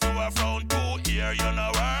get it to a frown. 2 year you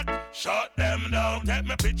no work. Shut them down. Take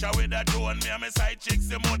me picture with a drone. Me and me side chicks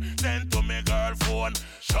the moon. Send to me girl phone.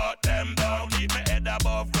 Shut them down. Keep me head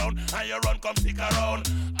above ground. And you run, come stick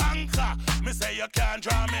around. Anchor. Me say you can't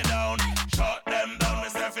draw me down. Shut them down. Me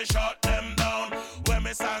say fi shut them down. When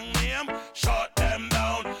me sang name, shut them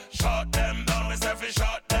down. Shut them down. Me say fi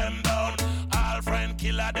shut them down. All friend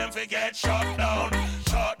killer them fi get shut down.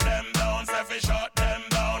 Shut them down. Say fi shut them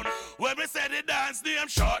down. When me say the dance name,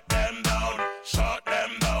 shut them down. Shut them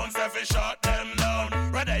down. Say fi shut them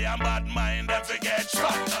down. Rather you bad mind them fi get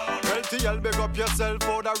shut down. LTL, big up yourself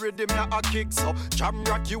for the rhythm ya a kick so. Jam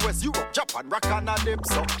rock US, Europe, Japan, rock and a dip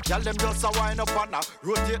so. Y'all them just a wind up and a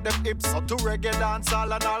rotate them hips so. To reggae dance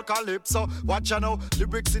all and all calypso. Watch ya now,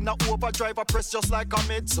 lyrics in a overdrive a press just like a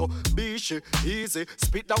mid so. Bishi, easy,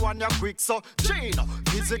 spit the one ya quick so. Gino,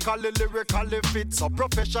 physically, lyrically fit so.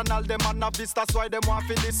 Professional them and novice, that's why them want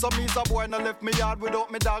fi this. So me's a boy no left me yard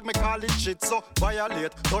without me dog, me call it shit so.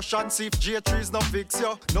 Violate, touch and see if J3's no fix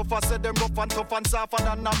yo. No for say them rough and tough and softer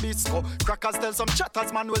than a bisco. Crackers tell some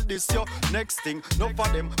chatters man will diss yo. Next thing, no for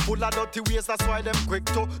them full of dirty ways, that's why them quick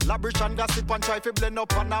to labrish and gossip and try to blend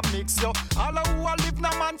up and a mix yo. All of who a live na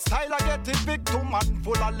man style I get it big to man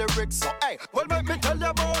full of lyrics so. Hey, well make me tell you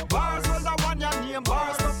about bars. Well the one ya name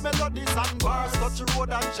bars, of melodies and bars, touch road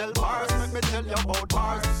and shell bars. Make me tell you about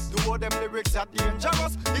bars. Do all them lyrics are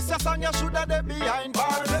dangerous. This a song you shoulda dey behind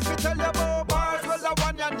bars. Let me tell you about bars. Well the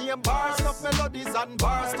one ya name bars, of melodies and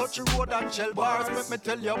bars, touch road and shell bars. Make me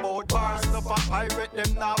tell you about bars. No for pirate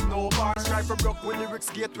them now have no bars. Try for broke with lyrics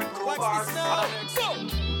gate with crowbars.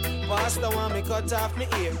 Pastor want me cut off me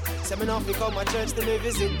ear. Say me not fi come a church to me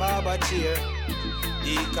visit Baba Cheer.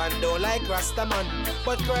 Deacon don't like Rasta man,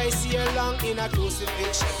 but Christ here long in a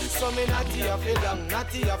crucifixion. So me not here for long, not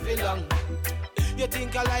here for long. You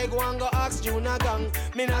think I like one go ask Juna gang?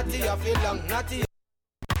 Me not here for long, not here.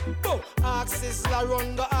 Go ask Sizzla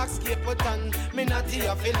run, go ask Capeton. Me not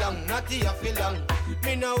here for long, not here for long.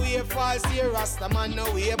 Me no way false here, Rasta man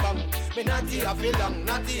no way bang. Me not here for long,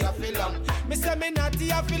 not here for long. Me say me not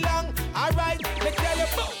here for long. Alright, me tell you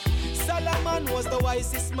boom. Solomon was the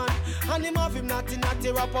wisest man, and him have him natty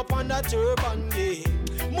wrap up on the turban, yeah.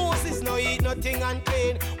 Moses no eat nothing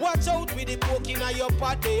unclean. Watch out with the poke in your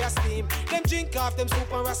pot, they a steam. Them drink off them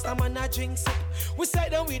soup and Rasta man a drink sip. We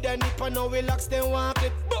side them with the nip and now we locks them one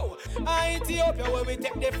clip. Boom! I Ethiopia where we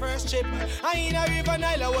take the first trip. I in a River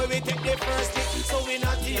Nile where we take the first trip. So we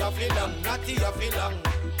not here for long, not here for long.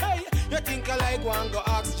 Hey, you think I like one go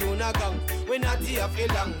ask Juna gang? We not here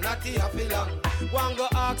for long, not here for long. One go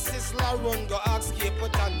ask Sizzla run, go ask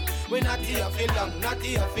Capeton. We not here for long, not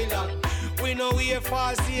here for long. We know we are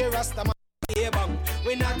false here, Rasta man.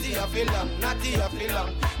 We not here for long, not here for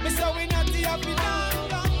long. Me say we not here for long,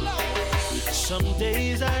 long, long. Some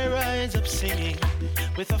days I rise up singing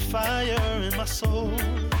with a fire in my soul.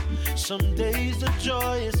 Some days the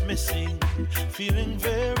joy is missing, feeling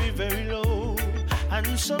very, very low.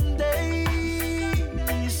 And some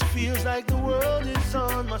days feels like the world is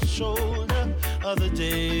on my shoulder. Other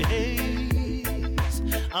days,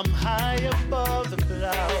 I'm high above the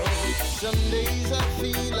clouds. Some days I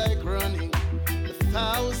feel like running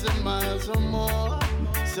 1,000 miles or more.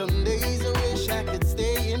 Some days I wish I could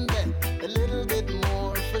stay in bed a little bit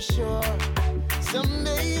more for sure. Some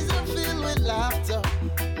days are filled with laughter,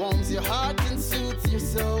 warms your heart and soothes your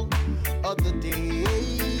soul. Other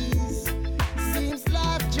days, seems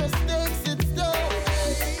life just takes its toll.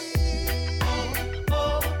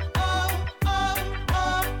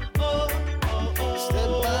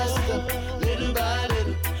 Step by step, little by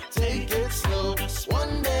little, take it slow,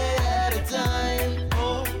 one day at a time.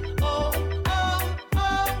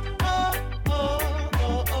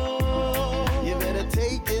 You better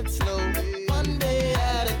take it slow, one day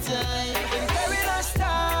at a time. In perilous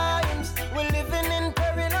times, we're living in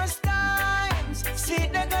perilous times. See,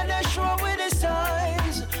 they're gonna show with the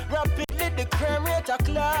signs. Rapidly the crime rate a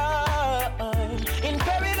climb. In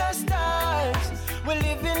perilous times, we're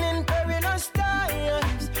living in perilous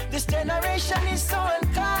times. This generation is so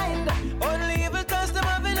unkind. Only evil cause them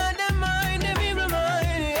having on their mind, them evil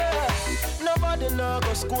mind, yeah. Nobody now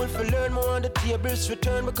go school for learn more on the tables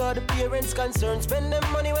return because the parents concerned. Spend them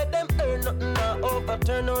money where them earn, nothing now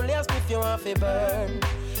overturn. Only ask if you want fi burn,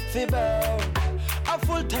 fi burn. A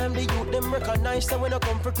full time the youth them recognize that when I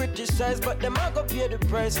come for criticize, but them I go pay the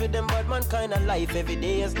price with them bad man kind of life. Every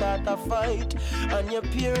day is start a fight, and your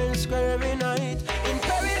parents cry every night. In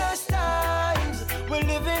perilous times, we're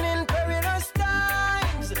living in perilous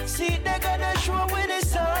times. See they gonna show with the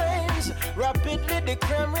signs. Rapidly the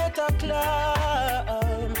crime rate a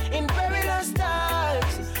climb. In perilous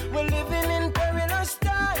times, we're living in perilous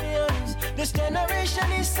times. This generation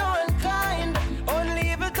is so unkind.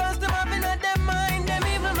 Only evil cause them having at their mind, them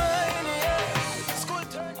evil mind, yeah. School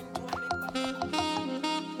turning to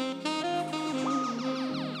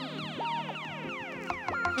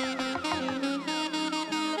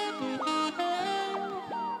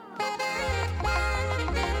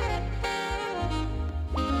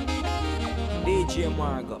DJ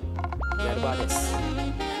Margo, you're the baddest.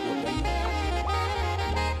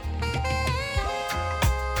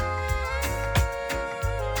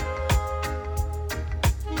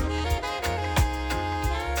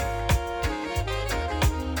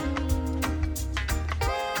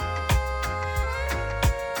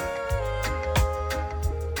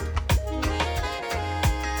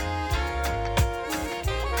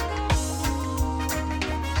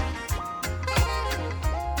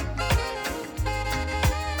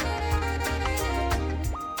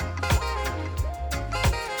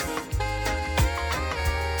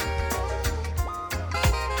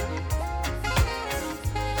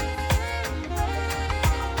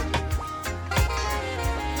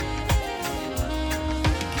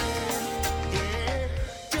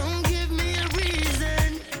 Don't give me a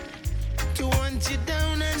reason to want you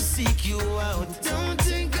down and seek you out. Don't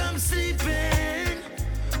think I'm sleeping,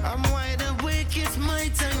 I'm wide awake, it's my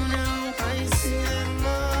time now. I see them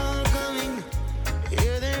all coming,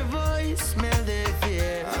 hear their voice, smell their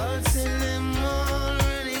fear. I'll send them all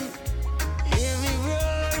running, hear me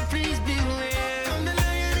roar, please beware. I'm the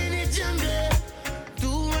lion in the jungle,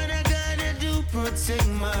 do what I gotta do, protect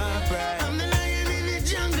my pride. I'm the lion in the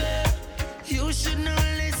jungle, you should know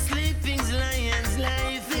let sleeping's lions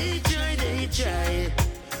life. They try.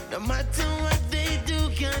 No matter what they do,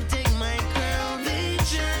 can't take my crown. They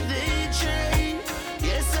try.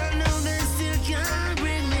 Yes, I know they still can't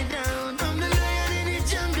bring me down. I'm the lion in the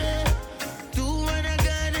jungle, do what I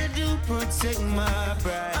gotta do, protect my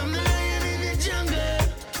pride. I'm the lion in the jungle,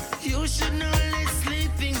 you should know let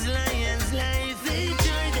sleeping's lions life. They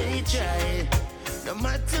try. No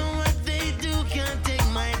matter what they do, can't take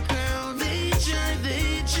my crown. They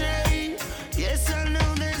try. Yes, I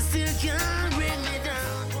know they still can't bring me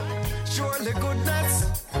down. Surely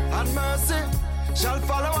goodness and mercy shall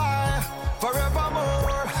follow I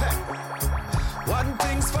forevermore. One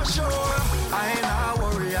thing's for sure, I ain't a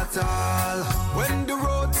worry at all. When the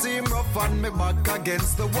road seem rough and me back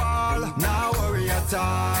against the wall, nah worry at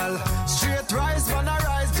all. Straight rise when I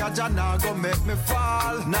rise, Jaja nah go make me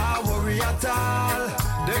fall, nah worry at all.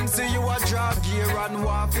 Them see you a drag gear and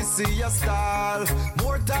want to see you stall.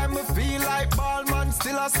 More time me feel like ball man,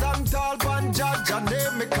 still a stand tall. One Jaja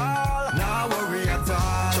name me call, nah worry at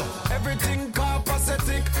all. Everything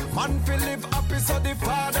copacetic, man feel live happy so the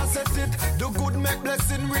father set it. The good make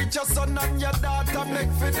blessing reach your son and your daughter.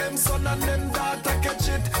 Make for them son and them daughter catch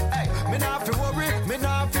it. Hey, me not fi worry, me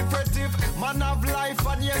not fi fret if man have life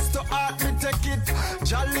and yes to heart me take it.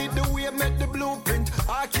 Jolly the way make the blueprint,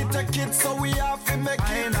 architect it so we have to make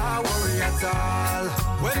it. I ain't a worry at all.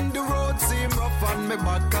 When the road seem rough and me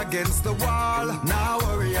back against the wall. Now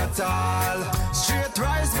worry at all. Straight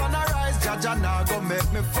rise, man, I rise. Jaja now go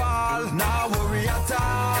make me fall. Now worry at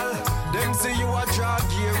all. Them see you a drag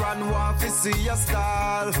gear and want to see you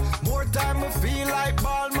stall. More time I feel like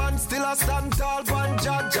ball man, still a stand tall. One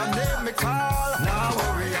judge and name me call. Now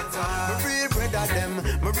worry at all. My real brother them,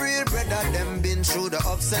 my real brother them been through the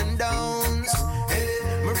ups and downs.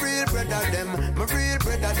 Hey, my real brother them,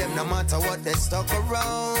 no matter what they stuck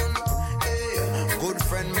around. Hey, good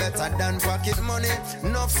friend better than pocket money.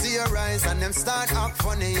 Enough see your eyes and them start act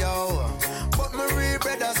funny, yo. But my real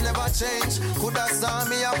brothers never change. Coulda saw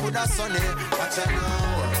me or coulda sunny. Watch out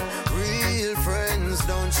now. Real friends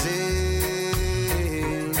don't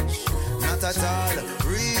change. Not at all.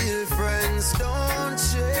 Real friends don't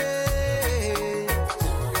change.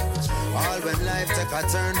 All when life take a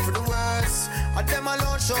turn for the worse, and them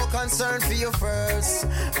alone show concern for you first.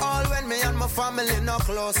 All when me and my family no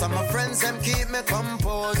close, and my friends them keep me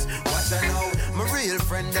composed. Watch I know, my real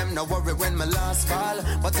friend them no worry when my last call.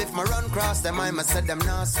 But if my run cross them, I must say them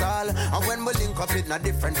not stall. And when we link up it not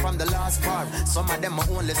different from the last part. Some of them I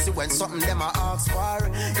only see when something them I ask for.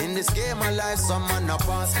 In this game of life, some man no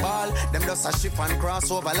pass ball. Them just a shift and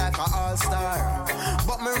cross over like a all-star.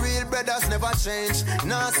 But my real brothers never change.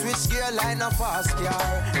 Nah switch gear like a fast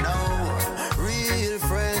car. No, real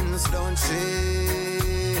friends don't change.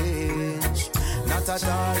 Not at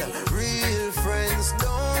all. Real friends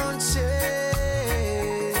don't change.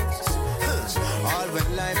 All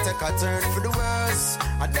when life take a turn for the worse,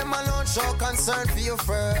 and them alone show concern for you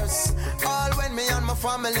first. All when me and my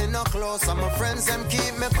family no close, and my friends them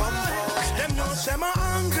keep me composed. Them know say I'm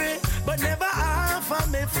hungry, but never offer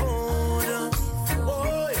me food.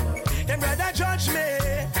 Boy, them rather judge me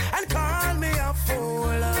and call me a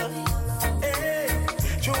fool. Hey,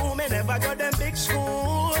 true, me never got them big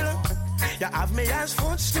school. You have me as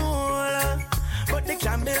footstool, but the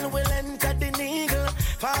camel will enter the needle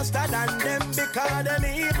faster than them because them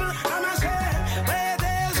evil. And I say, where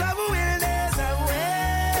there's a will, there's a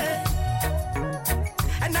way.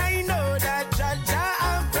 And I know that Jaja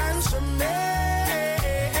have plans for me.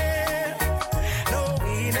 No,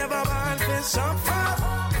 we never born for suffer.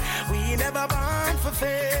 We never born for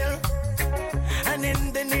fail. And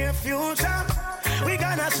in the near future, we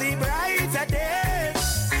gonna see brighter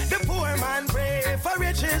days. The poor man pray for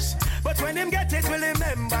riches, but when him get it, will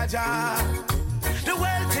remember Jah. The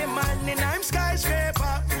wealthy man in I'm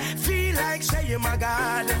skyscraper feel like saying my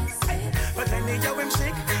God. But then they go him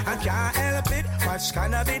sick and can't help it. What's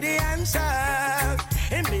gonna be the answer?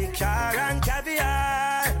 In big car and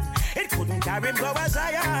caviar, it couldn't carry him go as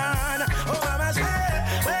Zion. Oh, I must say,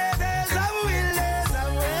 where there's a will, there's a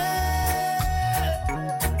way.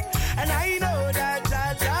 And I know that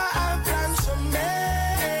Jaja have plans for me.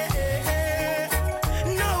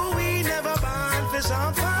 No, we never born for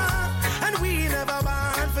suffer, and we never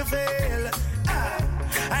born for fail.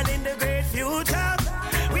 And in the great future,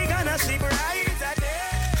 we gonna see brighter days.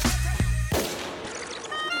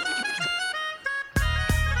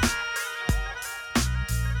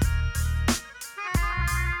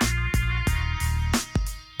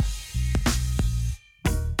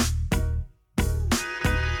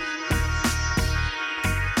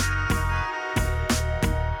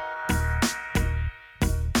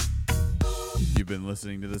 You've been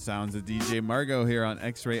listening to the sounds of DJ Margo here on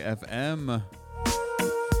X-Ray FM.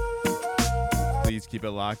 Please keep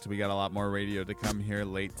it locked. We got a lot more radio to come here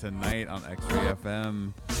late tonight on X-Ray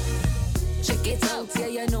FM. Check it out, yeah,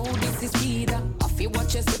 you know this is Peter. I feel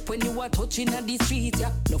watch your step when you are touching at the street,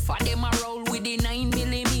 yeah. No for them a roll with the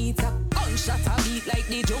 9mm. Gunshot a beat like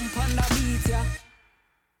they jump on the beat, yeah.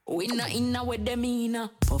 We not in with them in,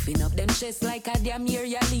 puffing up them chest like a damn year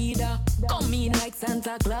ya leader. Come in like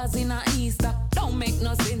Santa Claus in a Easter. Don't make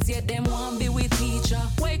no sense yet them want be with teacher.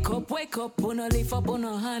 Wake up, wanna lift up on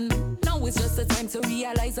a hand. Now it's just the time to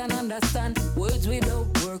realize and understand. Words without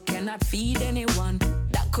work cannot feed anyone.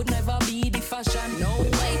 That could never be the fashion. No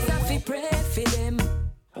whites have to pray for them.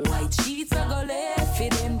 White sheets are go left for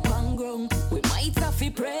them pangrong. We might have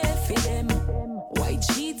to pray for them. White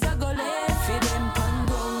sheets are go left for them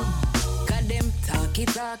pangrong. Got them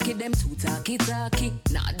talky, them too talky.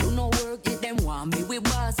 Nah do no work, get them want me with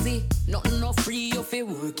bossy. Nothing no free if you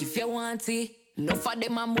work if you want it. No for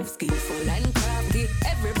them a move skillful and crafty.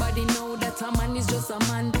 Everybody know that a man is just a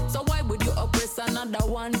man. So why would you oppress another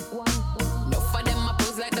one? No for them a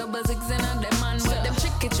pose like double six and a them man. But them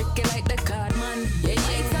tricky like the card man. Yeah,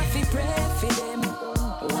 it's a fi pray for them.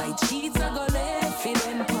 White sheets a go left for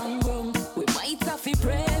them pangrong. We might have to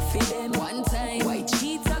pray for them one time. White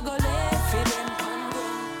sheets a go left for them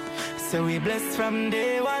pangrong. So we blessed from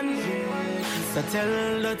day one. So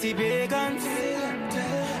tell dirty pagans,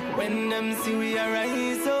 When them see we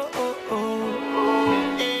arise, oh, oh,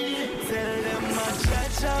 oh. Hey, tell them I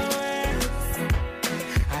cha-cha words.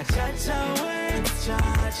 I cha-cha words,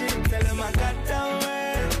 charge it. Tell them I got the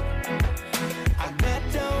word. I got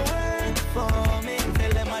the word for me.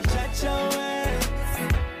 Tell them I cha-cha words.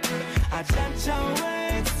 I cha-cha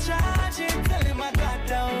words, charge it. Tell them I got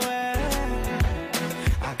the word.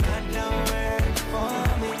 I got the word for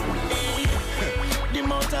me. The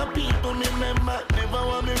amount of people me remember never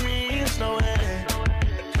want me reach nowhere.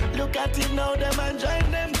 Look at it now, them and drive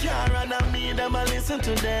them car and I me them and listen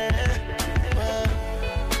to them.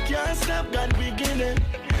 Can't stop God beginning.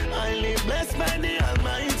 I live blessed by the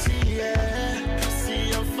Almighty, yeah. See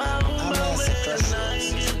your father and I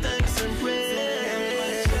give thanks and praise.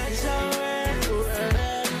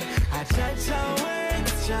 I cha-cha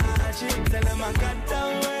words, charge it. Tell them I got the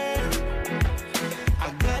word. I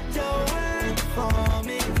got the word for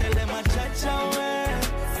me. Tell them I cha-cha words.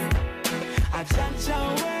 I cha-cha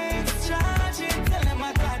words, charge it. Tell them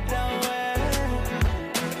I got the word.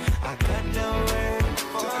 I got the word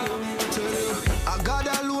for me. I God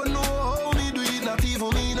alone know how me do it. Not even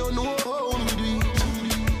me don't know how me do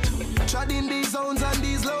it. Treading these zones and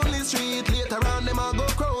these lonely streets. Later on them I go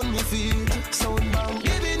crown me feet. Soundbound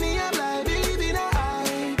giving me a blind, believing a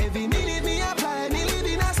eye. Every minute me apply, me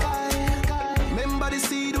living a sky. Remember the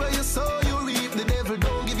seed where you sow, you reap. The devil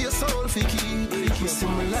don't give your soul for keep. Me see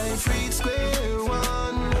my life reach square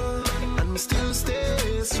one, and me still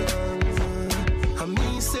stay strong. I'm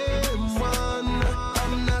me same one,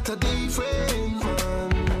 I'm not a different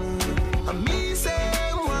one. I'm me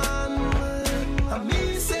same one, I'm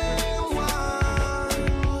me same one.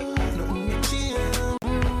 Nothing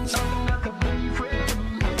change, I'm not a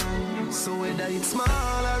different one. So whether it's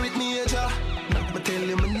small or it major, but tell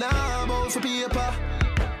him now about for paper.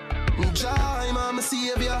 Joy, I'm a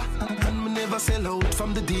savior, and me never sell out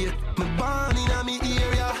from the day.